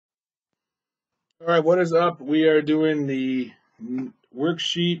All right, what is up? We are doing the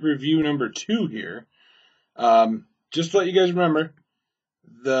worksheet review number 2 here. Just to let you guys remember,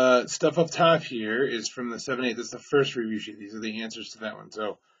 the stuff up top here is from the 7-8. This is the first review sheet. These are the answers to that one.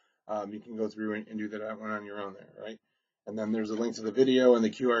 So you can go through and do that one on your own there, right? And then there's a link to the video and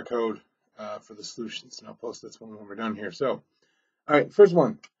the QR code for the solutions. And I'll post this one when we're done here. So, all right, first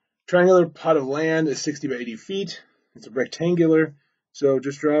one. Triangular plot of land is 60 by 80 feet. It's a rectangular. So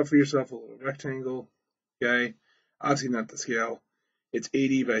just draw for yourself a little rectangle. Okay, obviously not the scale. It's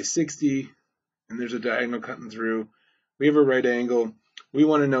 80 by 60, and there's a diagonal cutting through. We have a right angle. We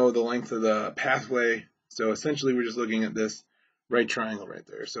want to know the length of the pathway. So essentially, we're just looking at this right triangle right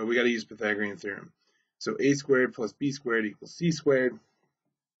there. So we got to use Pythagorean theorem. So a squared plus b squared equals c squared.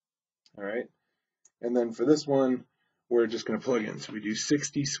 All right. And then for this one, we're just going to plug in. So we do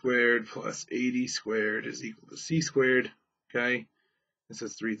 60 squared plus 80 squared is equal to c squared. Okay. This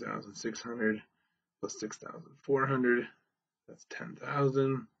is 3,600 plus 6,400. That's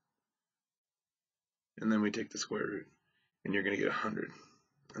 10,000. And then we take the square root, and you're going to get 100.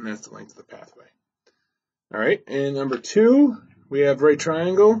 And that's the length of the pathway. All right. And number 2, we have right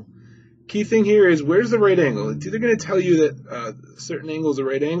triangle. Key thing here is where's the right angle? It's either going to tell you that certain angle is a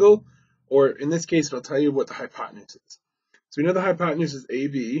right angle, or in this case, it'll tell you what the hypotenuse is. So we know the hypotenuse is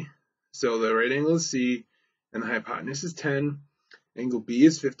AB, so the right angle is C, and the hypotenuse is 10. Angle B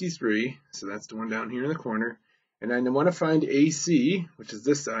is 53, so that's the one down here in the corner. And I want to find AC, which is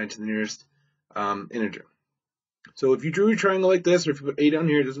this side to the nearest integer. So if you drew a triangle like this, or if you put A down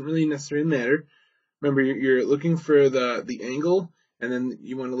here, it doesn't really necessarily matter. Remember, you're looking for the angle, and then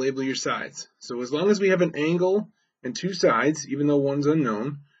you want to label your sides. So as long as we have an angle and two sides, even though one's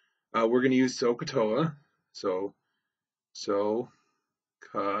unknown, we're going to use SOHCAHTOA. So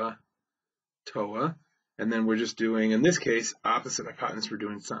SOHCAHTOA. And then we're just doing, in this case, opposite hypotenuse, we're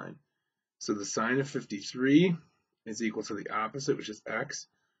doing sine. So the sine of 53 is equal to the opposite, which is x,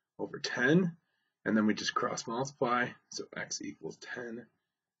 over 10. And then we just cross multiply. So x equals 10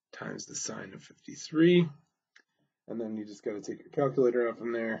 times the sine of 53. And then you just got to take your calculator out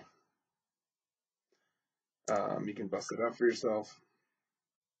from there. You can bust it out for yourself.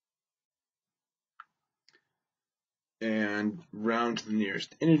 And round to the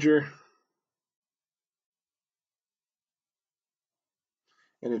nearest integer.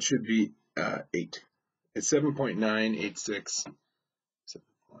 And it should be 8. It's 7.986.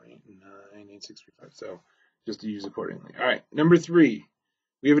 7.98635. So just to use accordingly. All right, number 3.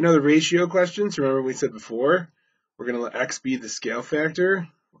 We have another ratio question. So remember we said before, we're going to let x be the scale factor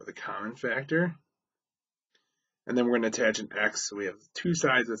or the common factor. And then we're going to attach an x. So we have two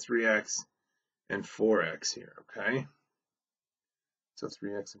sides of 3x and 4x here, okay? So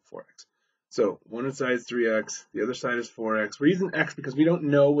 3x and 4x. So one side is 3x, the other side is 4x. We're using x because we don't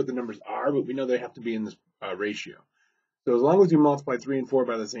know what the numbers are, but we know they have to be in this ratio. So as long as you multiply 3 and 4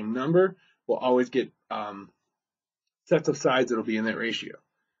 by the same number, we'll always get sets of sides that'll be in that ratio.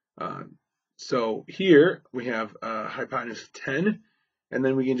 So here we have hypotenuse of 10, and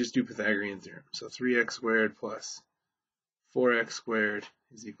then we can just do Pythagorean theorem. So 3x squared plus 4x squared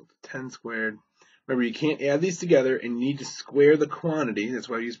is equal to 10 squared. Remember, you can't add these together, and you need to square the quantity. That's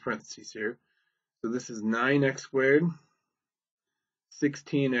why I use parentheses here. So this is 9x squared,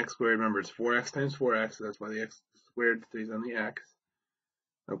 16x squared. Remember, it's 4x times 4x, so that's why the x squared stays on the x.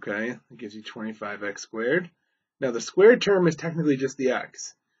 Okay, that gives you 25x squared. Now, the squared term is technically just the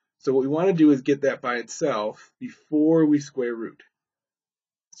x. So what we want to do is get that by itself before we square root.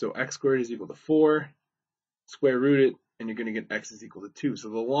 So x squared is equal to 4, square root it, and you're going to get x is equal to 2. So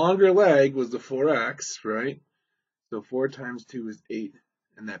the longer leg was the 4x, right? So 4 times 2 is 8,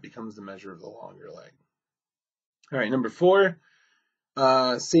 and that becomes the measure of the longer leg. All right, number 4,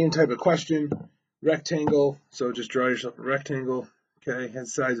 same type of question, rectangle. So just draw yourself a rectangle, okay?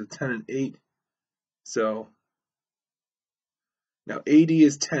 Has sides of 10 and 8. So now AD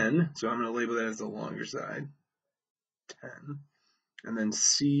is 10, so I'm going to label that as the longer side, 10. And then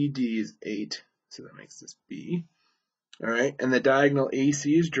CD is 8, so that makes this B. All right, and the diagonal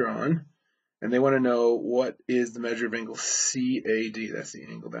AC is drawn, and they want to know what is the measure of angle CAD. That's the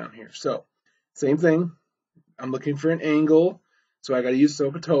angle down here. So same thing. I'm looking for an angle, so I got to use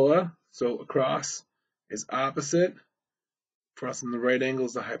SOHCAHTOA. So across is opposite. Crossing the right angle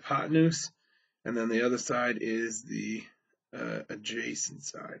is the hypotenuse, and then the other side is the adjacent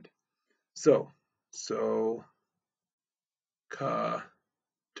side. So SOHCAHTOA,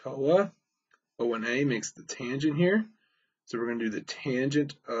 O and A makes the tangent here. So we're going to do the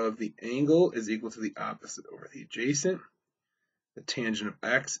tangent of the angle is equal to the opposite over the adjacent. The tangent of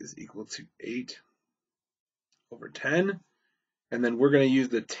x is equal to 8 over 10. And then we're going to use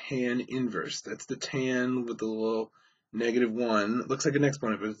the tan inverse. That's the tan with the little -1. It looks like an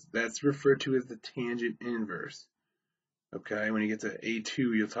exponent, but that's referred to as the tangent inverse. Okay, when you get to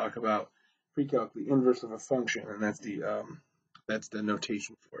A2, you'll talk about pre-calc, the inverse of a function, and that's the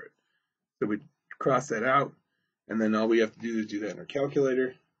notation for it. So we cross that out, and then all we have to do is do that in our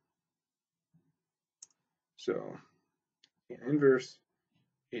calculator. So tan inverse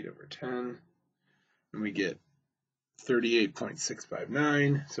 8/10, and we get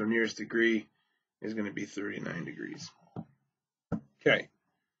 38.659. So nearest degree is going to be 39 degrees. Okay.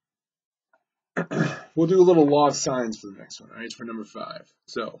 We'll do a little law of sines for the next one, right? It's for number 5.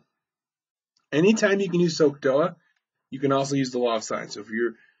 So anytime you can use SOHCAHTOA, you can also use the law of sines. So if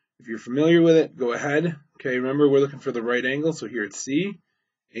you're familiar with it, go ahead. Okay, remember we're looking for the right angle, so here it's C.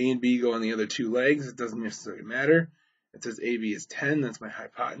 A and B go on the other two legs. It doesn't necessarily matter. It says AB is 10, that's my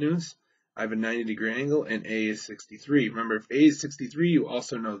hypotenuse. I have a 90-degree angle, and A is 63. Remember, if A is 63, you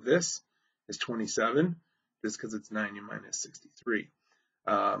also know this is 27. This because it's 90 minus 63.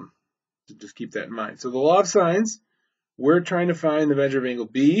 So just keep that in mind. So the law of sines, we're trying to find the measure of angle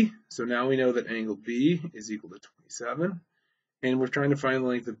B. So now we know that angle B is equal to 27. And we're trying to find the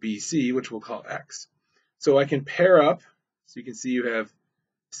length of BC, which we'll call X. So I can pair up. So you can see you have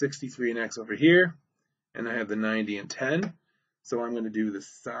 63 and X over here. And I have the 90 and 10. So I'm going to do the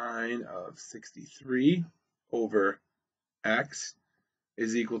sine of 63 over X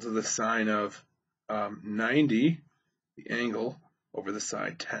is equal to the sine of 90, the angle, over the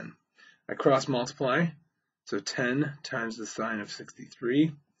side 10. I cross multiply, so 10 times the sine of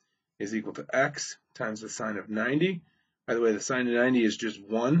 63 is equal to X times the sine of 90. By the way, the sine of 90 is just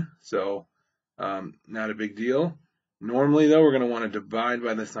 1, so not a big deal. Normally, though, we're going to want to divide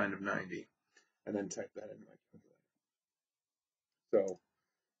by the sine of 90 and then type that in my calculator. So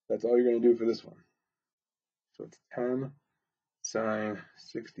that's all you're going to do for this one. So it's 10 sine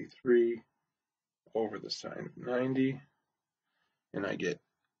 63 over the sine of 90, and I get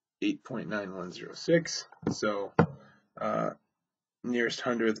 8.9106. So nearest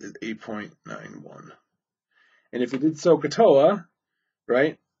hundredth is 8.91. And if you did SOHCAHTOA,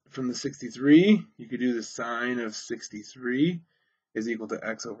 right, from the 63, you could do the sine of 63 is equal to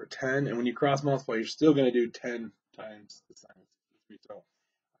X over 10. And when you cross multiply, you're still going to do 10 times the sine of 63. So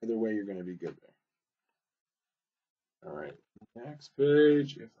either way, you're going to be good there. All right, next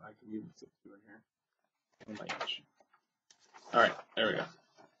page, if I can even flip through in here. All right, there we go.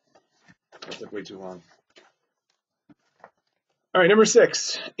 That took way too long. All right, number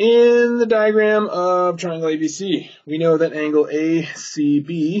 6. In the diagram of triangle ABC, we know that angle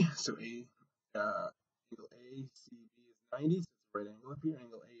ACB, so angle ACB is 90, so it's the right angle up here.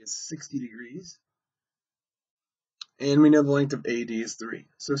 Angle A is 60 degrees. And we know the length of AD is 3.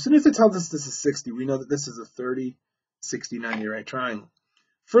 So as soon as it tells us this is 60, we know that this is a 30, 60, 90 right triangle.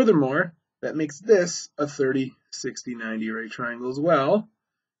 Furthermore, that makes this a 30, 60, 90 right triangle as well,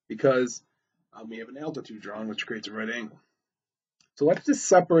 because we have an altitude drawn, which creates a right angle. So let's just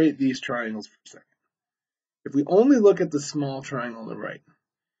separate these triangles for a second. If we only look at the small triangle on the right,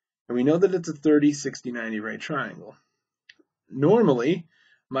 and we know that it's a 30, 60, 90 right triangle, normally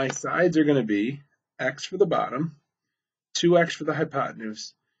my sides are going to be x for the bottom, 2x for the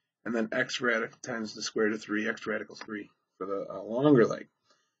hypotenuse, and then x radical times the square root of 3, x radical 3 for the longer leg.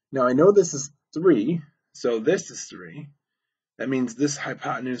 Now I know this is 3, so this is 3. That means this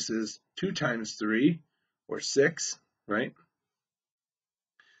hypotenuse is 2 times 3, or 6, right?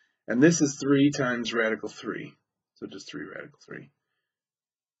 And this is 3 times radical 3, so just 3 radical 3.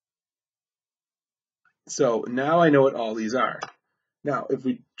 So now I know what all these are. Now, if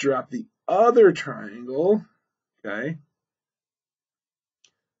we drop the other triangle, okay,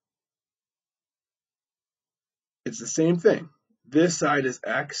 it's the same thing. This side is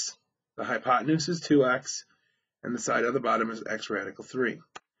x, the hypotenuse is 2x, and the side of the bottom is x radical 3.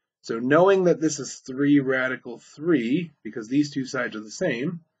 So knowing that this is 3 radical 3, because these two sides are the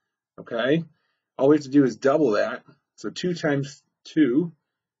same, okay, all we have to do is double that. So 2 times 2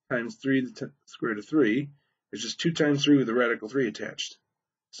 times 3 to the square root of 3 is just 2 times 3 with the radical 3 attached.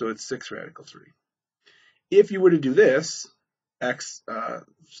 So it's 6 radical 3. If you were to do this, x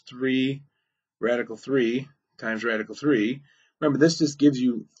 3 radical 3 times radical 3, remember this just gives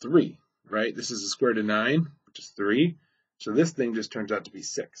you 3, right? This is the square root of 9, which is 3. So this thing just turns out to be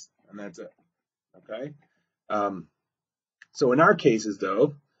 6, and that's it, okay? So in our cases,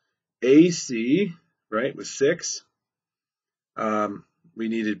 though, AC, right, was 6. We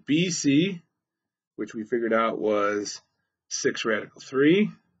needed BC, which we figured out was 6 radical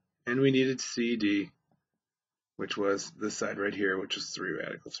 3, and we needed CD, which was this side right here, which is 3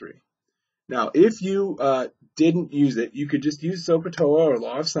 radical 3. Now, if you didn't use it, you could just use SOHCAHTOA or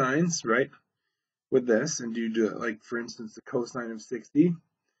law of sines, right, with this, and do like, for instance, the cosine of 60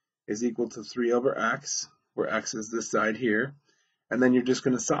 is equal to 3 over x, where x is this side here, and then you're just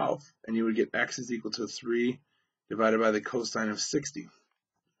going to solve, and you would get x is equal to 3 divided by the cosine of 60,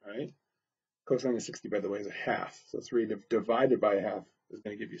 right? Cosine of 60, by the way, is a half, so 3 divided by a half is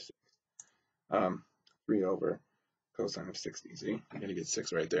going to give you 6. 3 over cosine of 60, see? You're going to get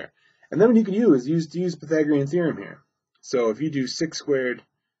 6 right there. And then what you can use Pythagorean theorem here. So if you do 6 squared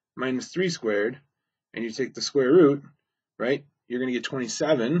minus 3 squared, and you take the square root, right, you're going to get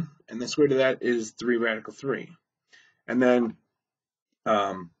 27, and the square root of that is 3 radical 3. And then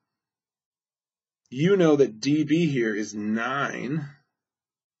you know that dB here is 9,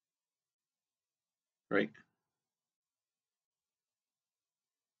 right?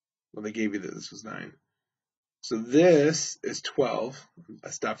 Well, they gave you that this was 9. So this is 12.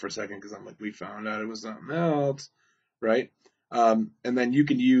 I stopped for a second because I'm like, we found out it was something else, right? And then you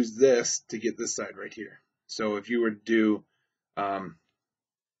can use this to get this side right here. So if you were to do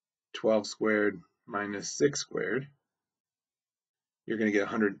 12 squared minus 6 squared, you're going to get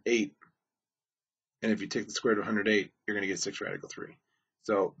 108. And if you take the square root of 108, you're going to get 6 radical 3.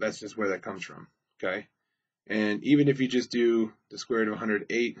 So that's just where that comes from, okay? And even if you just do the square root of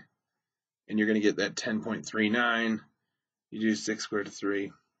 108, and you're going to get that 10.39, you do 6 squared to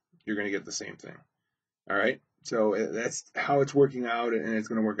 3, you're going to get the same thing. All right, so that's how it's working out, and it's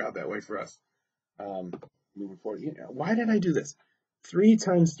going to work out that way for us moving forward. Why did I do this? 3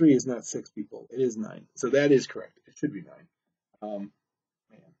 times 3 is not 6, people. It is 9. So that is correct. It should be 9. Man,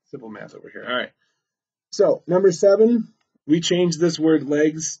 simple math over here. All right. So number 7, we changed this word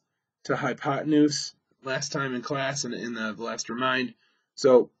legs to hypotenuse last time in class and in the last remind.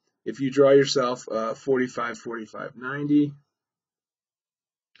 So if you draw yourself 45, 45, 90,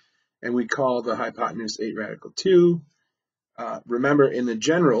 and we call the hypotenuse 8 radical 2. Remember, in the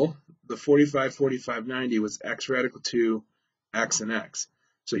general, the 45, 45, 90 was x radical 2, x and x.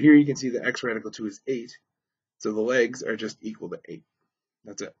 So here you can see the x radical 2 is 8. So the legs are just equal to 8.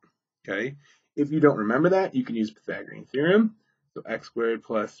 That's it. Okay. If you don't remember that, you can use Pythagorean theorem. So x squared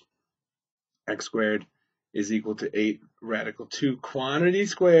plus x squared is equal to 8 radical 2 quantity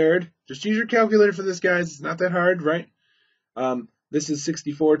squared. Just use your calculator for this, guys. It's not that hard, right? This is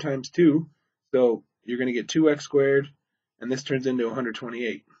 64 times 2. So you're going to get 2x squared, and this turns into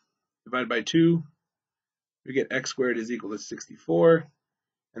 128. Divided by 2, we get x squared is equal to 64,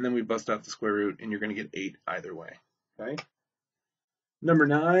 and then we bust out the square root, and you're going to get 8 either way. Okay. Number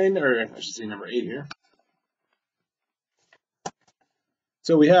 9, or I should say number 8 here.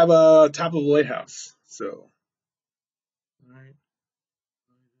 So we have a top of a lighthouse. So, all right.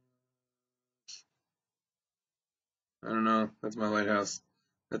 I don't know. That's my lighthouse.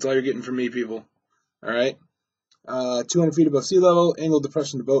 That's all you're getting from me, people. All right. 200 feet above sea level, angle of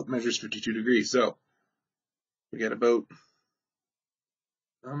depression of the boat measures 52 degrees. So we got a boat.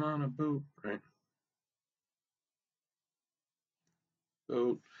 I'm on a boat, right?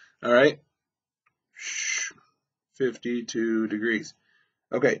 Boat. All right. 52 degrees.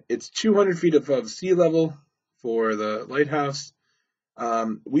 Okay, it's 200 feet above sea level for the lighthouse.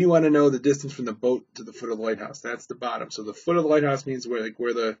 We want to know the distance from the boat to the foot of the lighthouse. That's the bottom. So the foot of the lighthouse means where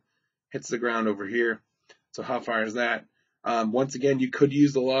the hits the ground over here. So how far is that? Once again, you could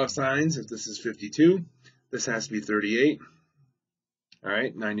use the law of sines. If this is 52, this has to be 38. All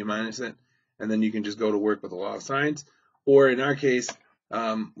right, 90 minus it, and then you can just go to work with the law of sines. Or in our case,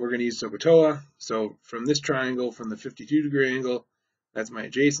 we're going to use SOHCAHTOA. So from this triangle, from the 52-degree angle, that's my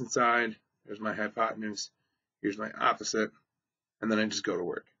adjacent side. There's my hypotenuse. Here's my opposite. And then I just go to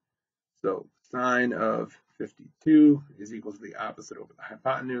work. So sine of 52 is equal to the opposite over the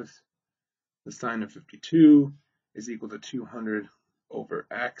hypotenuse. The sine of 52 is equal to 200 over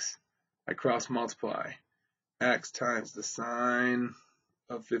x. I cross multiply. X times the sine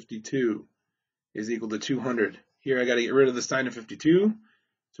of 52 is equal to 200. Here I got to get rid of the sine of 52.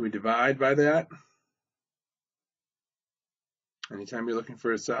 So we divide by that. Anytime you're looking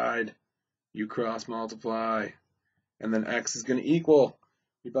for a side, you cross multiply. And then x is going to equal.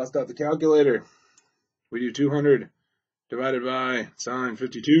 We bust out the calculator. We do 200 divided by sine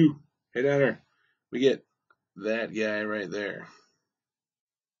 52. Hit enter. We get that guy right there.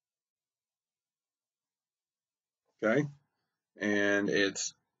 Okay? And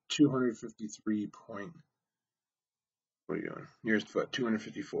it's 253 point. What are you doing? Nearest foot,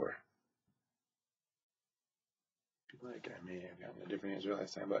 254. Like I may have gotten a different answer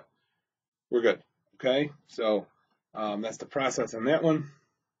last time, but we're good. Okay? So that's the process on that one.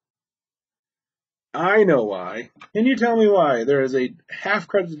 I know why. Can you tell me why? There is a half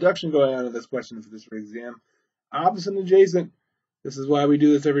credit deduction going on in this question for this exam. Opposite and adjacent. This is why we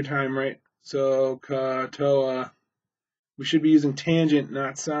do this every time, right? So, katoa. We should be using tangent,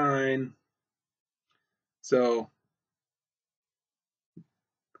 not sine. So,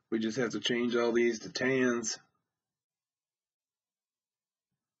 we just have to change all these to tans.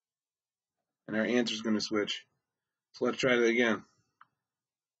 And our answer is going to switch. So let's try that again.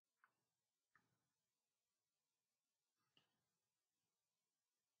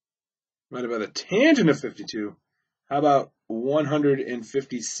 Divided by the tangent of 52. How about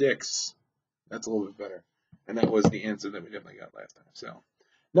 156? That's a little bit better. And that was the answer that we definitely got last time. So,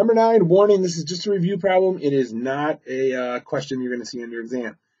 number 9, warning, this is just a review problem. It is not a question you're going to see on your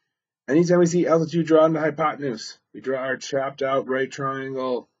exam. Anytime we see altitude drawn to hypotenuse, we draw our chopped out right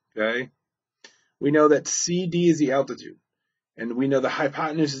triangle, okay? We know that CD is the altitude, and we know the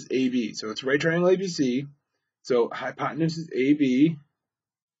hypotenuse is AB. So it's right triangle ABC. So hypotenuse is AB,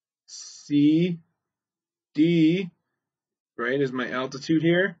 CD, right, is my altitude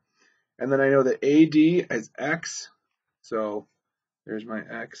here. And then I know that AD is X, so there's my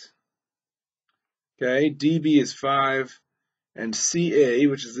X. Okay, DB is 5, and CA,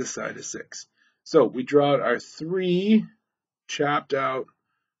 which is this side, is 6. So we draw out our 3 chopped out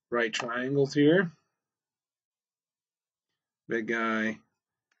right triangles here. Big guy,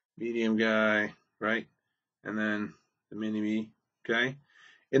 medium guy, right? And then the mini-me, okay?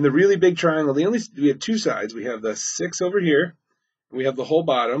 In the really big triangle, we have 2 sides. We have the 6 over here, and we have the whole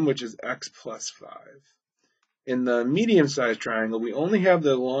bottom, which is X plus 5. In the medium-sized triangle, we only have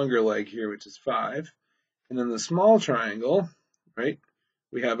the longer leg here, which is 5. And in the small triangle, right,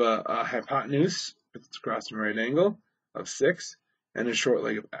 we have a hypotenuse, if it's across a right angle, of 6, and a short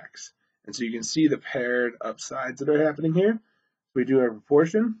leg of X. And so you can see the paired up sides that are happening here. If we do our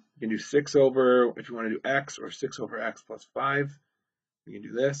proportion, you can do 6 over, if you want to do X, or 6 over X plus 5. We can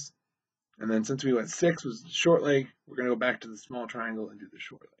do this. And then since we went 6 was the short leg, we're going to go back to the small triangle and do the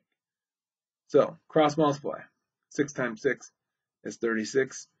short leg. So cross multiply. 6 times 6 is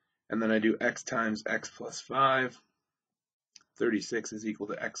 36. And then I do X times X plus 5. 36 is equal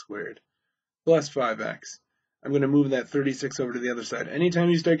to X squared plus 5X. I'm going to move that 36 over to the other side.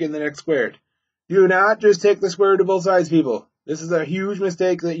 Anytime you start getting that X squared, do not just take the square root of both sides, people. This is a huge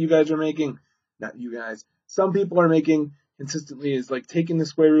mistake that you guys are making. Not you guys. Some people are making consistently is like taking the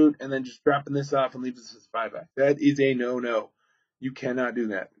square root and then just dropping this off and leave this as 5X. That is a no-no. You cannot do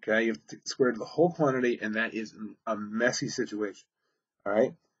that, okay? You have to take the square root of the whole quantity, and that is a messy situation, all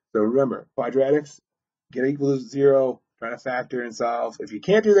right? So remember, quadratics, get equal to 0, try to factor and solve. If you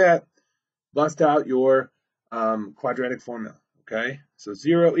can't do that, bust out your quadratic formula, okay? So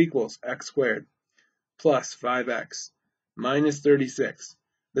 0 equals X squared plus 5X minus 36.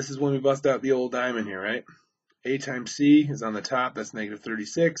 This is when we bust out the old diamond here, right? A times C is on the top, that's negative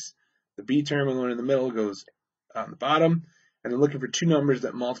 36. The B term, the one in the middle, goes on the bottom. And I'm looking for 2 numbers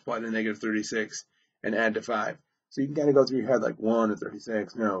that multiply to negative 36 and add to 5. So you can kind of go through your head like 1 and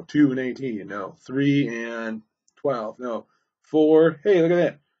 36, no. 2 and 18, no. 3 and 12, no. 4, hey, look at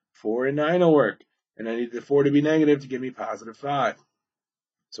that. 4 and 9 will work. And I need the 4 to be negative to give me positive 5.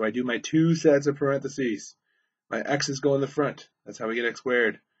 So I do my 2 sets of parentheses. My x's go in the front. That's how we get x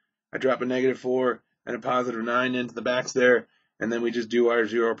squared. I drop a negative 4 and a positive 9 into the backs there, and then we just do our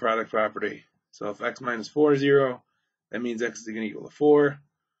 0 product property. So if x minus 4 is 0, that means x is going to equal to 4.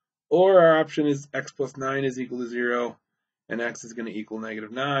 Or our option is x plus 9 is equal to 0, and x is going to equal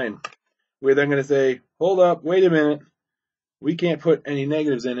negative 9. We're then going to say, hold up, wait a minute. We can't put any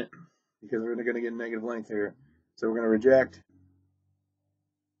negatives in it because we're going to get negative length here. So we're going to reject,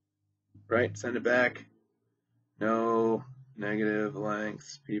 right? Send it back. No negative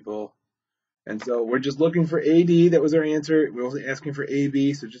lengths, people. And so we're just looking for AD. That was our answer. We're also asking for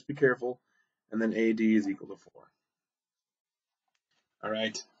AB, so just be careful. And then AD is equal to 4. All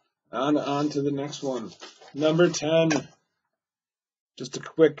right. On to the next one. Number 10. Just a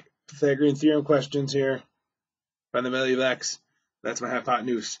quick Pythagorean theorem questions here. Find the value of x. That's my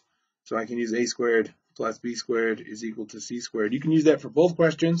hypotenuse. So I can use a squared plus b squared is equal to c squared. You can use that for both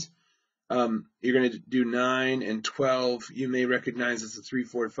questions. You're going to do 9 and 12. You may recognize as a 3,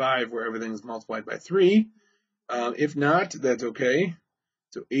 4, 5 where everything is multiplied by 3. If not, that's okay.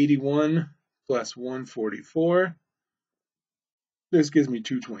 So 81 plus 144. This gives me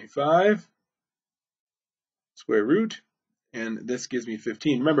 225 square root, and this gives me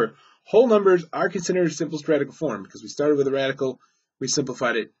 15. Remember, whole numbers are considered simplest radical form because we started with a radical, we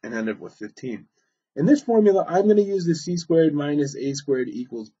simplified it, and ended up with 15. In this formula, I'm going to use the c squared minus a squared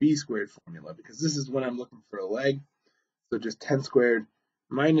equals b squared formula because this is when I'm looking for a leg. So just 10 squared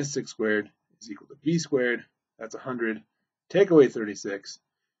minus 6 squared is equal to b squared. That's 100. Take away 36,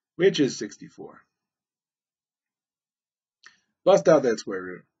 which is 64. Bust out that square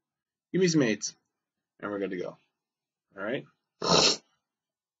root. Give me some 8s, and we're good to go. All right.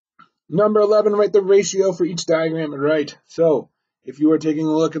 Number 11, write the ratio for each diagram and write. So if you are taking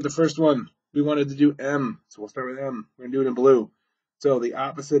a look at the first one, we wanted to do m. So we'll start with m. We're going to do it in blue. So the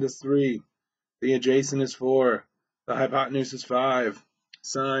opposite is 3. The adjacent is 4. The hypotenuse is 5.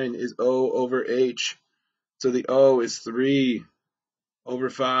 Sine is O over H. So the O is 3 over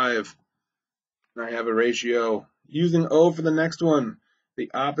 5. And I have a ratio. Using O for the next one,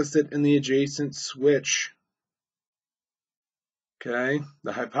 the opposite and the adjacent switch. Okay,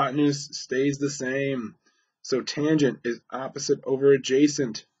 the hypotenuse stays the same. So tangent is opposite over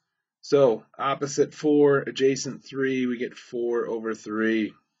adjacent. So opposite 4, adjacent 3, we get 4 over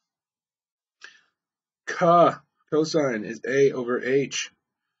 3. Cosine is A over H.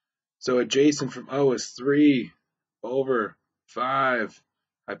 So adjacent from O is 3 over 5.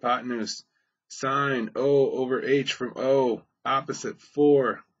 Hypotenuse. Sine O over H from O. Opposite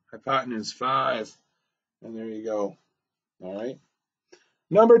 4. Hypotenuse 5. And there you go. All right.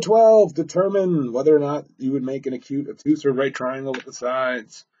 Number 12, determine whether or not you would make an acute, obtuse, or right triangle with the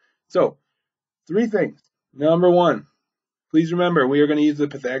sides. So, 3 things. Number 1, please remember we are going to use the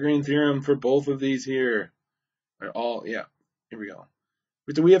Pythagorean theorem for both of these here. Here we go.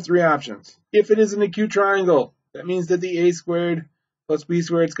 So we have 3 options. If it is an acute triangle, that means that the a squared plus b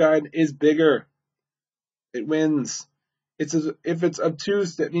squared side is bigger. It wins. If it's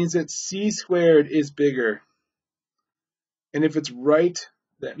obtuse, that means that c squared is bigger. And if it's right,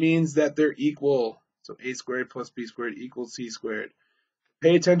 that means that they're equal. So a squared plus b squared equals c squared.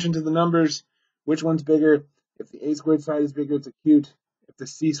 Pay attention to the numbers. Which one's bigger? If the a squared side is bigger, it's acute. If the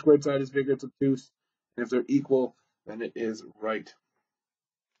c squared side is bigger, it's obtuse. And if they're equal, then it is right.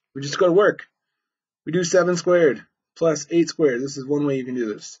 We just go to work. We do 7 squared plus 8 squared. This is one way you can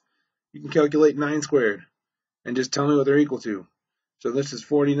do this. You can calculate 9 squared and just tell me what they're equal to. So this is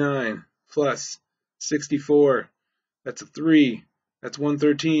 49 plus 64. That's a 3. That's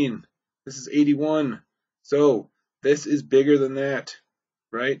 113. This is 81. So this is bigger than that,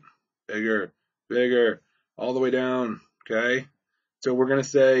 right? Bigger, bigger, all the way down, okay? So we're going to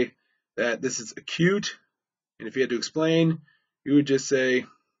say that this is acute. And if you had to explain, you would just say,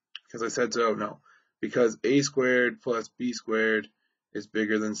 because I said so, no. Because a squared plus b squared is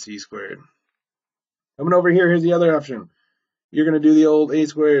bigger than c squared. Coming over here, here's the other option. You're going to do the old a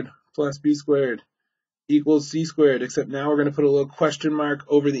squared plus b squared equals c squared, except now we're going to put a little question mark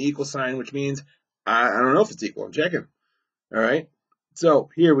over the equal sign, which means I don't know if it's equal. I'm checking. All right. So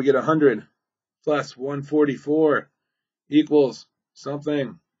here we get 100 plus 144 equals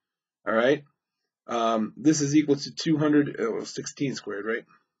something. All right. This is equal to 216 squared, right?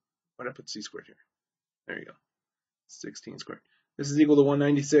 Why did I put c squared here? There you go. 16 squared. This is equal to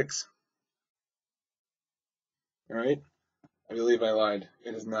 196. All right. I believe I lied.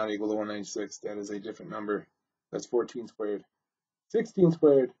 It is not equal to 196. That is a different number. That's 14 squared. 16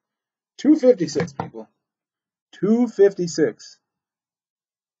 squared. 256, people. 256.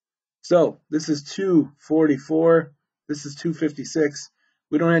 So this is 244. This is 256.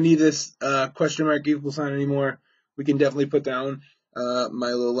 We don't need this question mark equal sign anymore. We can definitely put down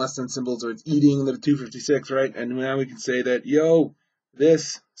my little less than symbol, so it's eating the 256, right? And now we can say that, yo,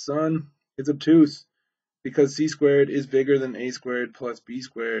 this, son, is obtuse, because c squared is bigger than a squared plus b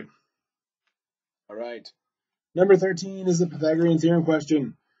squared. All right. Number 13 is the Pythagorean theorem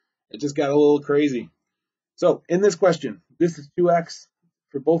question. It just got a little crazy. So in this question, this is 2x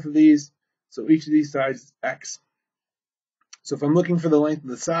for both of these. So each of these sides is x. So if I'm looking for the length of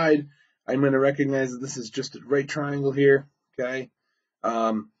the side, I'm going to recognize that this is just a right triangle here, okay?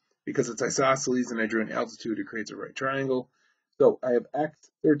 Because it's isosceles and I drew an altitude, it creates a right triangle. So I have x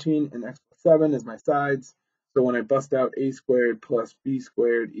 13 and x plus 7 as my sides. So when I bust out a squared plus b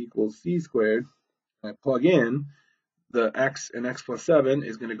squared equals c squared, and I plug in, the x and x plus 7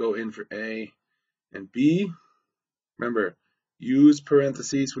 is going to go in for a and b. Remember, use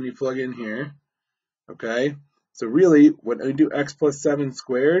parentheses when you plug in here, okay? So really, when we do x plus 7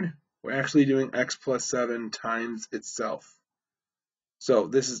 squared, we're actually doing x plus 7 times itself. So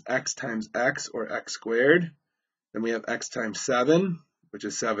this is x times x, or x squared. Then we have x times 7, which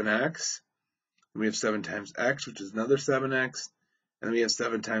is 7x. Then we have 7 times x, which is another 7x. And then we have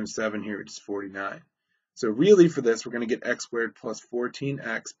 7 times 7 here, which is 49. So really for this, we're going to get x squared plus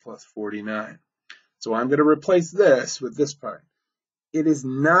 14x plus 49. So I'm going to replace this with this part. It is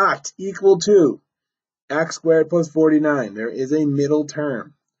not equal to x squared plus 49. There is a middle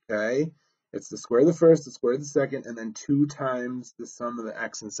term, okay? It's the square of the first, the square of the second, and then 2 times the sum of the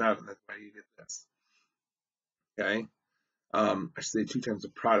x and 7. That's why you get this. Okay? I should say 2 times the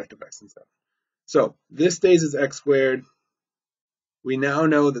product of x and 7. So this stays as x squared. We now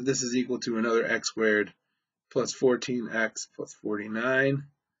know that this is equal to another x squared plus 14x plus 49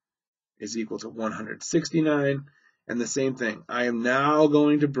 is equal to 169. And the same thing, I am now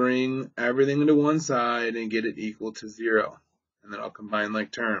going to bring everything into one side and get it equal to 0. And then I'll combine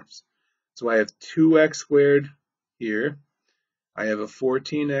like terms. So I have 2x squared here, I have a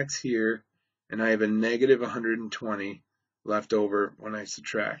 14x here, and I have a negative 120 left over when I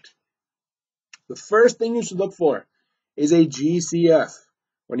subtract. The first thing you should look for is a GCF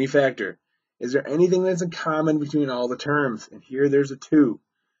when you factor. Is there anything that's in common between all the terms? And here there's a 2.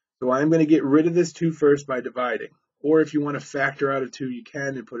 So I'm going to get rid of this 2 first by dividing. Or if you want to factor out a 2, you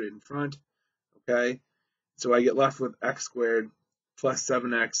can and put it in front. Okay? So I get left with x squared plus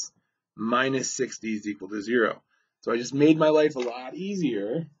 7x minus 60 is equal to 0. So I just made my life a lot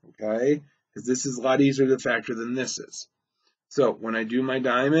easier, okay? Because this is a lot easier to factor than this is. So when I do my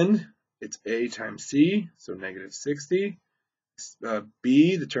diamond, it's a times c, so negative 60.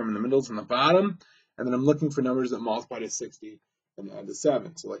 B, the term in the middle is on the bottom. And then I'm looking for numbers that multiply to 60 and add to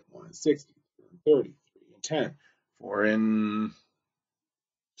 7. So like 1 and 60, 2 and 30, 3 and 10, 4 and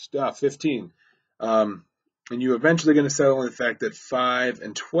 15. And you're eventually going to settle on the fact that 5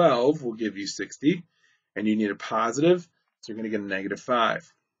 and 12 will give you 60. And you need a positive, so you're going to get a negative 5.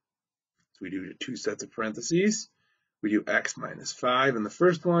 So we do 2 sets of parentheses. We do x minus 5 in the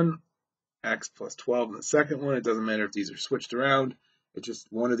first one, x plus 12 in the second one. It doesn't matter if these are switched around. It's just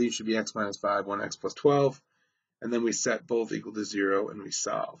one of these should be x minus 5, one x plus 12. And then we set both equal to 0 and we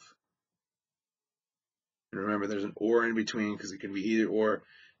solve. And remember, there's an or in between because it can be either or,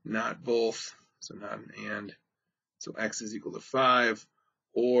 not both. So not an and. So x is equal to 5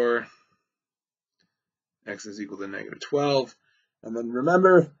 or x is equal to negative 12. And then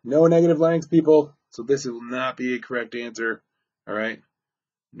remember, no negative lengths, people. So this will not be a correct answer. All right?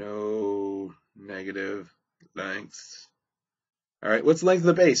 No negative lengths. All right, what's the length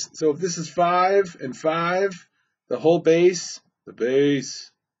of the base? So if this is 5 and 5, the whole base, the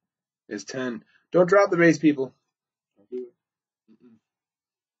base is 10. Don't drop the base, people. Don't do it.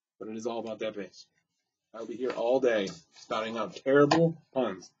 But it is all about that base. I'll be here all day spouting out terrible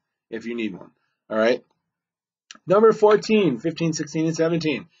puns if you need one. All right? Number 14, 15, 16, and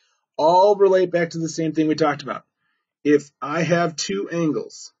 17 all relate back to the same thing we talked about. If I have 2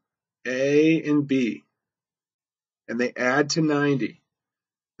 angles, A and B, and they add to 90,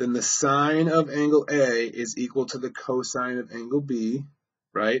 then the sine of angle A is equal to the cosine of angle B,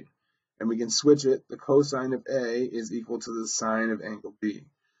 right? And we can switch it. The cosine of A is equal to the sine of angle B.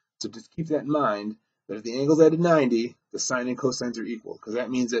 So just keep that in mind, that if the angles add to 90, the sine and cosines are equal, because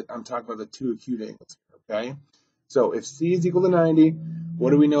that means that I'm talking about the 2 acute angles, okay? So if C is equal to 90, what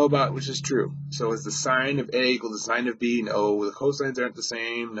do we know about which is true? So is the sine of A equal to the sine of B? No. The cosines aren't the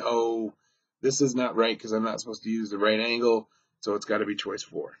same? No. This is not right because I'm not supposed to use the right angle, so it's got to be choice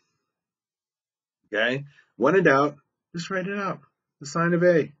 4. Okay? When in doubt, just write it out. The sine of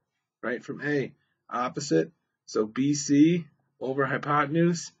A, right, from A. Opposite, so BC over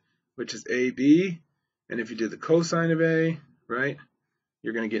hypotenuse, which is AB. And if you did the cosine of A, right,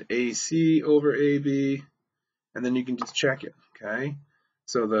 you're going to get AC over AB. And then you can just check it, okay?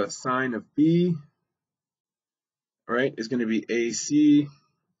 So the sine of B, right, is going to be AC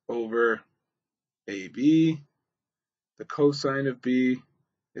over AB. The cosine of B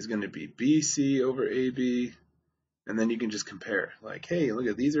is going to be BC over AB. And then you can just compare, like, hey, look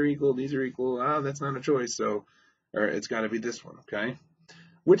at these are equal, these are equal. Ah, that's not a choice, so or it's got to be this one, okay?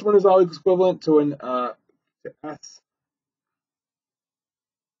 Which one is always equivalent to an to S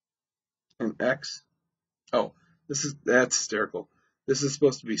and X? Oh, that's hysterical. This is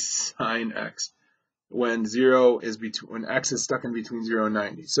supposed to be sine X when when X is stuck in between 0 and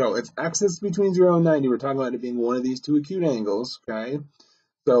 90. So if X is between 0 and 90, we're talking about it being one of these 2 acute angles, okay?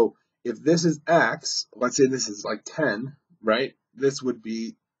 So if this is X, let's say this is like 10, right? This would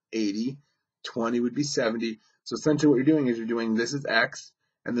be 80, 20 would be 70. So essentially what you're doing is you're doing this is X,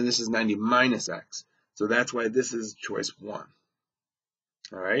 and then this is 90 minus X. So that's why this is choice 1.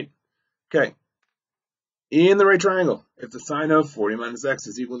 All right? Okay. In the right triangle, if the sine of 40 minus X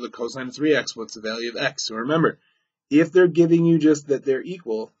is equal to the cosine of 3X, what's the value of X? So remember, if they're giving you just that they're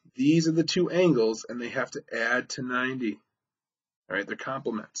equal, these are the 2 angles, and they have to add to 90. All right, they're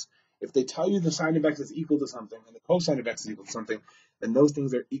complements. If they tell you the sine of X is equal to something and the cosine of X is equal to something, then those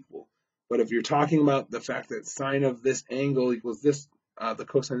things are equal. But if you're talking about the fact that sine of this angle equals this, the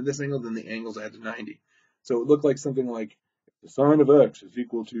cosine of this angle, then the angles add to 90. So it looked like something like the sine of x is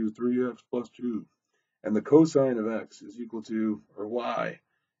equal to 3x plus 2, and the cosine of x is equal to, or y,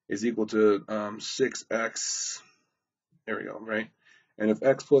 is equal to 6x, there we go, right? And if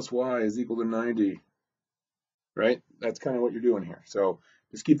x plus y is equal to 90, right? That's kind of what you're doing here. So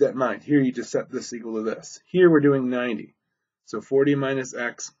just keep that in mind. Here you just set this equal to this. Here we're doing 90. So 40 minus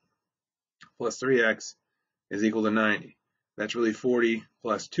x plus 3x is equal to 90. That's really 40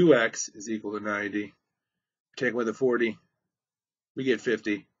 plus 2x is equal to 90. Take away the 40, we get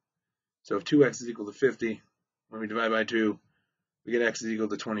 50. So if 2x is equal to 50, when we divide by 2, we get x is equal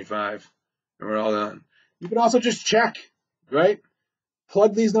to 25, and we're all done. You can also just check, right?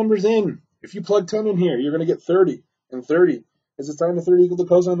 Plug these numbers in. If you plug 10 in here, you're going to get 30. And 30, is the sine of 30 equal to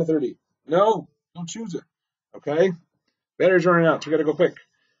cosine of 30? No, don't choose it. Okay? Battery's running out, so we got to go quick.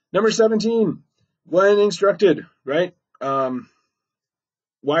 Number 17, when instructed, right? Why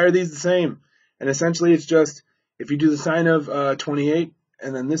are these the same? And essentially it's just, if you do the sine of 28,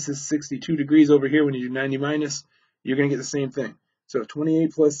 and then this is 62 degrees over here when you do 90 minus, you're going to get the same thing. So if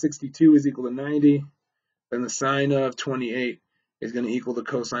 28 plus 62 is equal to 90, then the sine of 28 is going to equal the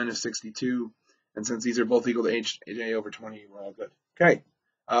cosine of 62. And since these are both equal to HJ over 20, we're all good. Okay.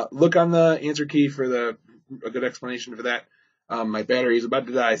 Look on the answer key for a good explanation for that. My battery is about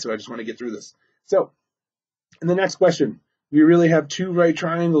to die, so I just want to get through this. So, in the next question, we really have two right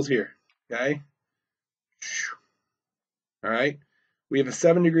triangles here. Okay. All right. We have a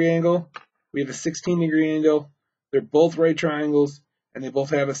 7-degree angle. We have a 16-degree angle. They're both right triangles, and they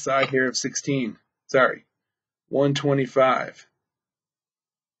both have a side here of 16. Sorry, 125.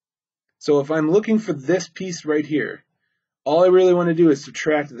 So if I'm looking for this piece right here, all I really want to do is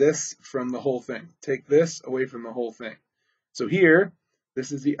subtract this from the whole thing. Take this away from the whole thing. So here,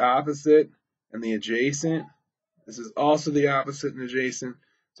 this is the opposite and the adjacent. This is also the opposite and adjacent.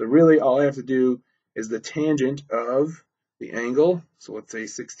 So really all I have to do is the tangent of the angle. So let's say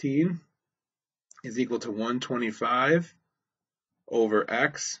 16 is equal to 125 over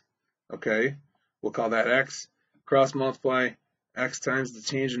x. Okay, we'll call that x. Cross multiply x times the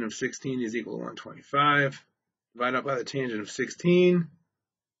tangent of 16 is equal to 125. Divide out by the tangent of 16.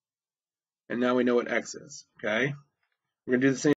 And now we know what x is. Okay, we're going to do the same